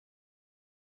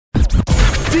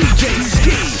DJ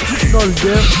Ski, on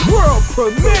their world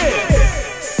premiere.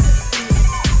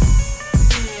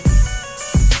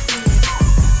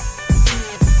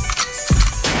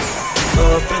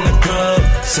 Up in the club,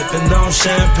 sipping on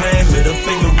champagne, middle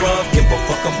finger up, give a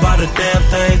fuck about a damn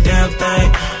thing, damn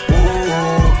thing.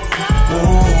 Ooh,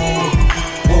 ooh,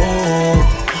 ooh.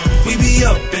 We be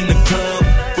up in the club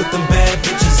with them bad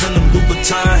bitches and them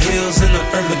Ft.Ty heels and the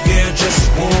urban gear,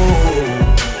 just ooh,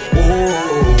 ooh,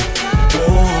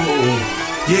 ooh.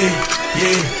 Yeah.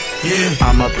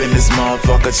 I'm up in this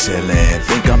motherfucker chillin'.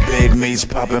 Think I'm Big Meech,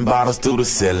 popping bottles through the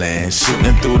ceiling,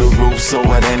 shooting through the roof so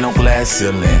it ain't no glass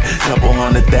ceiling. Couple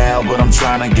 $100,000, but I'm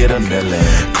tryna get $1 million.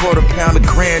 Quarter pound of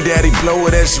granddaddy, blow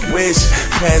it as you wish.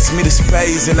 Pass me the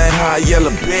spades and that high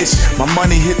yellow bitch. My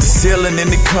money hit the ceiling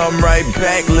and it come right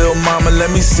back. Lil' mama,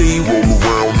 let me see you roll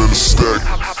around in the stack.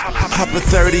 Hoppin'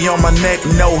 30 on my neck,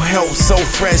 no help, so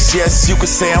fresh. Yes, you could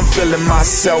say I'm feeling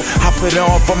myself. I put it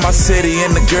on for my city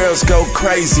and the girls go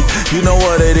crazy. You know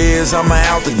what it is, I'm an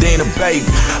Altadena baby.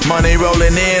 Money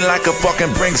rolling in like a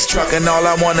fucking Brinks truck, and all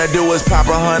I wanna do is pop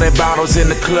 100 bottles in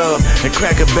the club and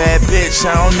crack a bad bitch.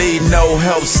 I don't need no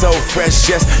help, so fresh.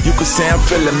 Yes, you could say I'm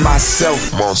feeling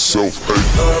myself. Up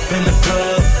in the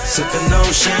club, sipping on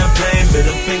champagne,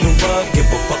 middle finger up, give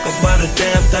a fuck about a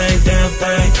damn thing, damn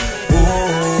thing.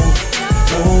 Ooh,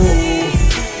 ooh,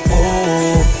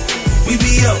 ooh. We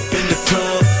be up in the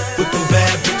club with them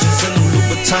bad bitches and them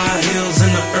Ft.Ty heels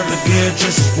and the urban gear,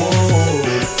 just whoa,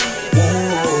 whoa,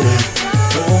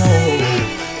 whoa.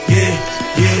 Yeah.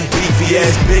 Beefy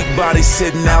ass big body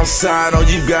sitting outside. Oh,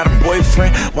 you got a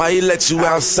boyfriend? Why he let you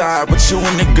outside? But you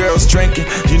and the girls drinking,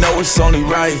 you know it's only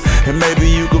right. And maybe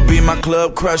you could be my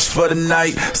club crush for the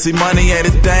night. See, money ain't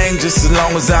a thing, just as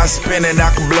long as I spend it.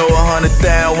 I can blow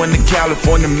 100,000 in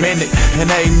California minute, and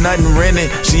ain't nothing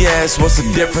rented. She asked what's the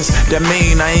difference? That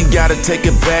mean I ain't gotta take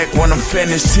it back when I'm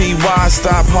finished. T.Y.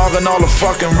 stop hogging all the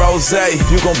fucking rosé.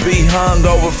 You gon' be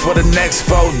hungover for the next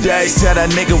 4 days. Tell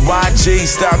that nigga YG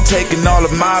stop taking all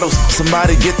the models.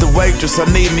 Somebody get the waitress, I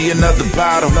need me another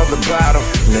bottle.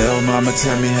 Lil' mama,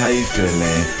 tell me how you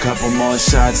feeling. Couple more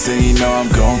shots, then you know I'm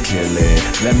gon' kill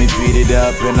it. Let me beat it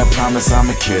up and I promise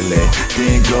I'ma kill it.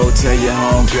 Then go tell your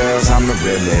homegirls I'm the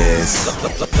realest.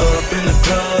 Up in the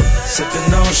club,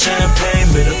 sipping on champagne,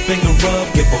 middle finger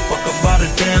up, give a fuck about a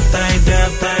damn thing,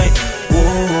 damn thing.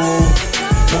 Ooh,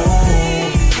 ooh,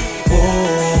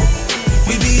 ooh.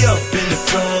 We be up in the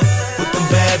club with them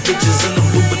bad bitches and them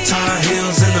Ft.Ty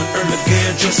heels and the urban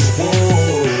gear, just whoa,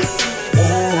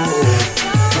 whoa,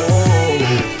 whoa.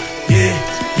 Yeah.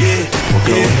 Well,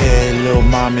 go ahead, little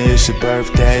mama, it's your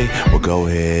birthday. Well, go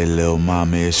ahead, little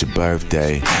mama, it's your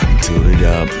birthday. Toot it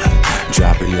up,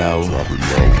 drop it low.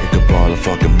 Pick up all the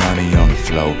fucking money on the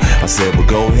floor. I said, well,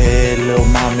 go ahead, little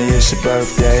mama, it's your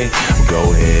birthday. Well,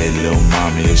 go ahead, little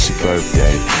mama, it's your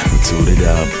birthday. Toot it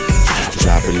up,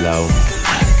 drop it low.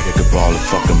 Pick up all the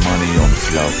fucking money on the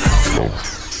floor.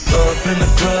 Up in the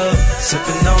club,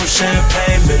 sipping on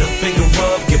champagne, middle finger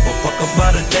up, give a fuck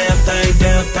about a damn thing,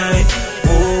 damn thing.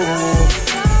 Ooh,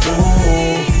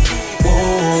 ooh,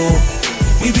 ooh.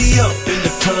 We be up in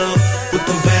the club with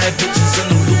them bad bitches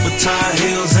and them Ft.Ty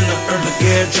heels and the urban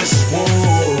gear, just whoa.